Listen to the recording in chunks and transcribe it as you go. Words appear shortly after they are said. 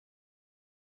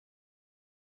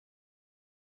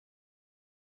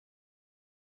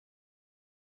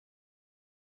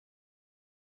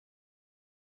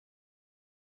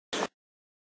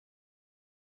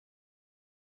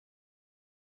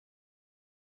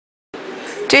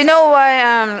Do you know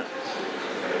why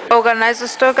organized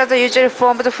stalkers are usually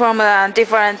formed from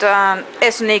different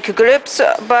ethnic groups,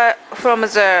 but from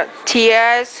the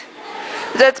TIs?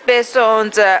 That's based on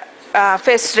the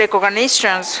face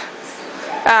recognitions.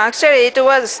 Actually, it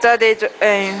was studied.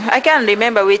 I can't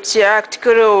remember which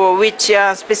article or which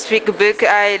specific book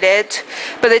I read,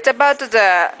 but it's about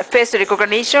the face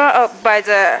recognition by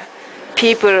the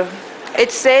people. It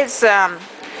says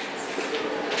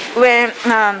when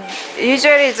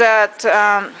usually that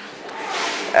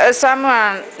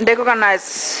someone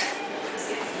recognizes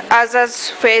others'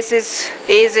 faces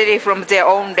easily from their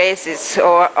own races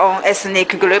or own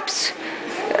ethnic groups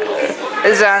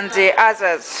than the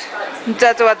others.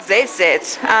 That's what they said,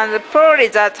 and probably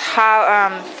that's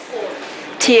how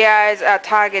TIs are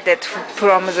targeted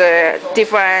from the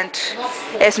different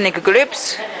ethnic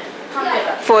groups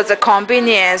for the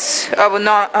convenience of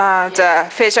the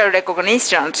facial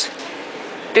recognitions,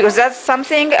 because that's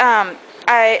something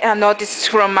I noticed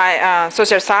from my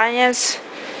social science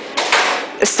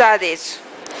studies.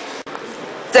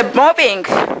 The mobbing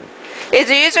is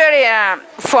usually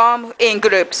formed in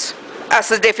groups, as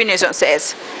the definition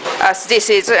says, as this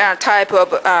is a type of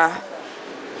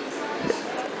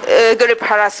group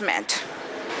harassment.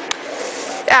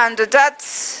 And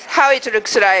that's how it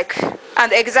looks like,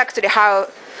 and exactly how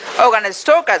organized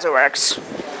stalkers works.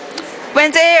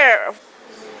 When they are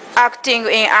acting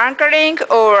in anchoring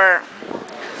or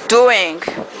doing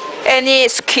any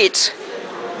skit,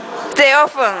 they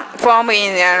often form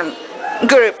in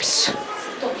groups.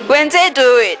 When they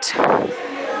do it,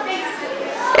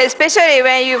 especially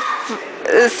when you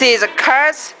see the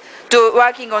cars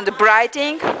working on the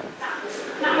brighting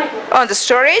on the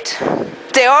street,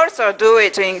 they also do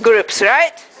it in groups,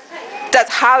 right? That's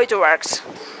how it works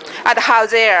and how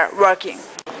they are working.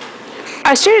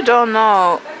 I still don't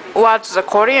know what the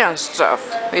Korean stuff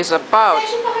is about.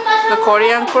 The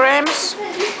Korean crimes.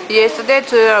 Yesterday,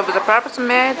 two of the purpose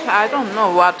made. I don't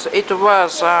know what it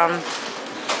was.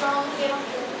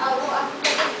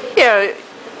 Yeah,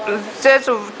 there's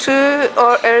two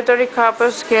elderly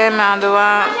couples came, and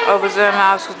one of them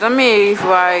asked me if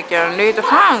I can read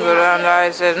Hangul, and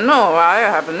I said no, I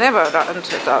have never learned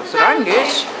that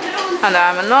language, and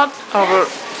I'm not of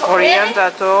Korean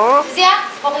at all.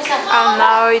 And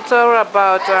now it's all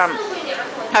about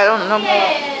I don't know.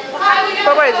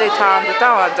 Probably they turned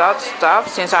down that stuff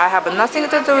since I have nothing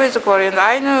to do with Korean.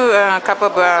 I knew a couple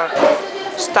of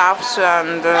staffs,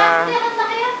 and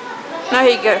now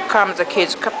comes the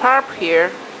kids park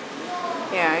here.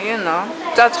 Yeah, you know,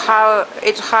 that's how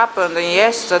it happened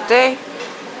yesterday.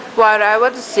 While I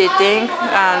was sitting,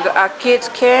 and a kid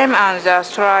came and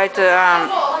just tried to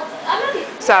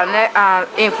stand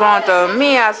in front of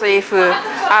me as if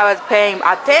I was paying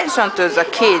attention to the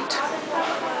kid.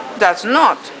 That's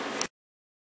not.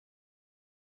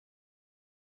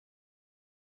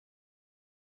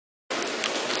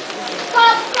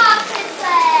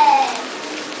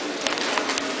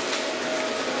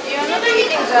 You're not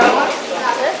eating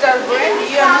the bread?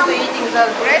 You are not eating the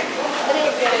bread?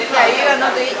 Yeah, you are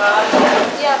not eating.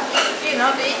 Yeah. You're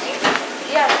not eating?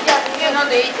 Yeah. You're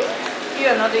not eating? You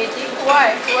are not eating?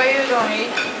 Why? Why you don't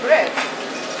eat bread?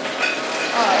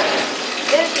 Oh.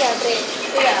 There's your bread.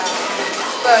 Yeah.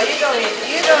 But you don't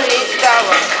eat that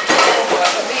one.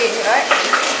 Big, right?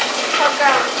 How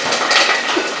come?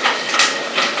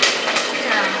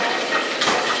 Yeah.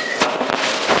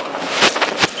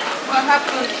 What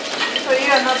happened? So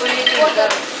you are not eating the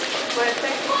bread?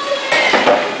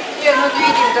 You are not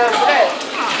eating the